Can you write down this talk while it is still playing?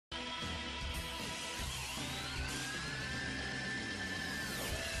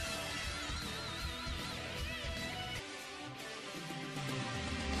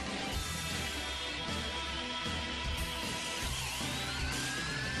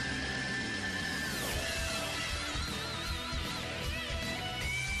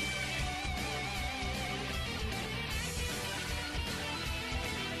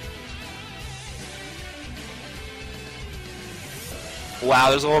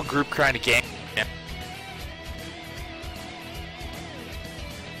Wow, there's a whole group trying to gang.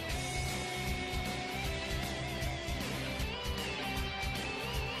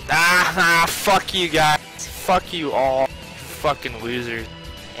 Ah, fuck you guys. Fuck you all. Fucking losers.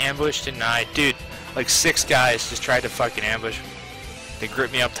 Ambush denied. Dude, like 6 guys just tried to fucking ambush. They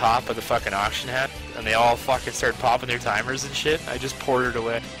gripped me up top of the fucking auction head, and they all fucking started popping their timers and shit. I just ported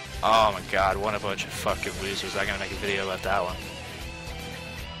away. Oh my god, what a bunch of fucking losers. I'm gonna make a video about that one.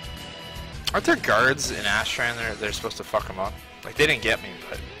 Aren't there guards in Astran they're supposed to fuck them up? Like, they didn't get me,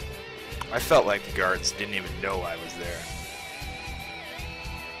 but I felt like the guards didn't even know I was there.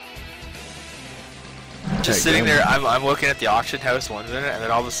 Just sitting there, I'm looking at the auction house one minute, and then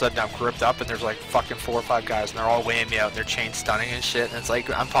all of a sudden I'm gripped up, and there's like fucking 4 or 5 guys, and they're all weighing me out, and they're chain stunning and shit, and it's like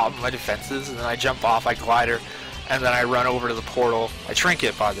I'm popping my defenses, and then I jump off, I glider, and then I run over to the portal. I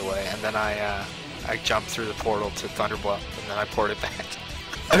trinket, by the way, and then I jump through the portal to Thunderbluff, and then I port it back.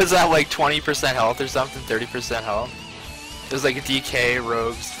 I was at like 20% health or something, 30% health. It was like a DK,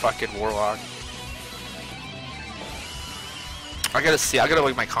 Rogues, fucking Warlock. I gotta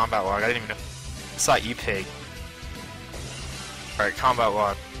look at my combat log, I didn't even know. I saw E-Pig. Alright, combat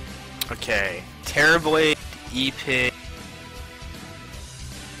log. Okay. Terrorblade, E-Pig.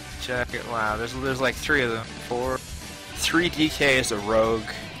 Check it. Wow, there's like 3 of them. 4. 3 DKs, a Rogue,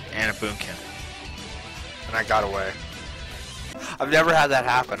 and a Boomkin. And I got away. I've never had that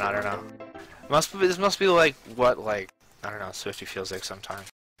happen, I don't know. This must be like what, like, I don't know, Swifty feels like sometimes.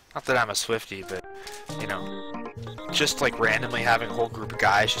 Not that I'm a Swifty, but, you know, just like randomly having a whole group of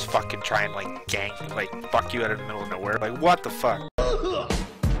guys just fucking try and like gang, like fuck you out of the middle of nowhere. Like, what the fuck?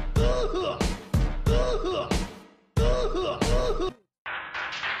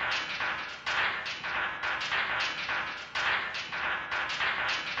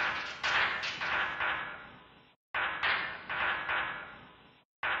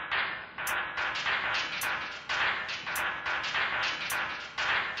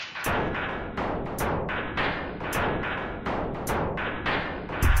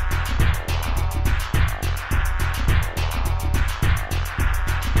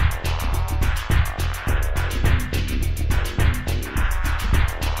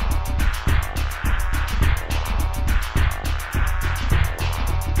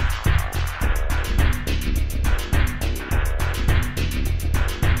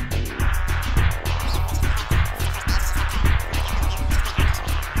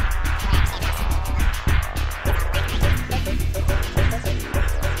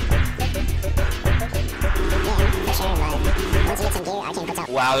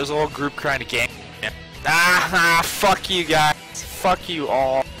 Wow, there's a whole group trying to gang. Ah, fuck you guys. Fuck you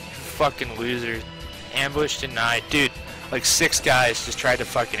all. Fucking losers. Ambush denied. Dude, like 6 guys just tried to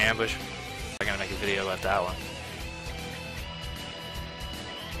fucking ambush. I'm gonna make a video about that one.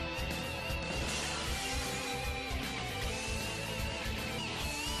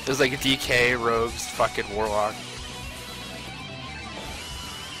 There's like a DK, Rogues, fucking Warlock.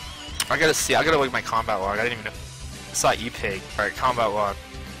 I gotta look at my combat log, I didn't even know. I saw E-Pig. Alright, combat log.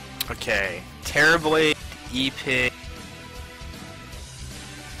 Okay. Terrorblade, E-Pig.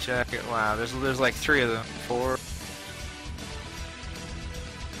 Check it. Wow, there's like 3 of them. 4.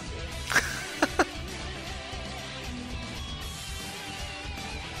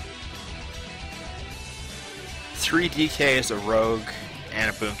 Three DKs, a Rogue, and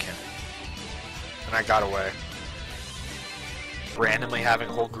a Boomkin. And I got away. Randomly having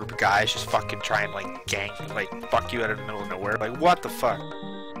a whole group of guys just fucking try and like gang, like fuck you out of the middle of nowhere. Like, what the fuck?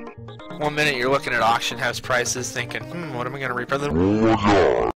 One minute you're looking at auction house prices thinking, what am I gonna reap?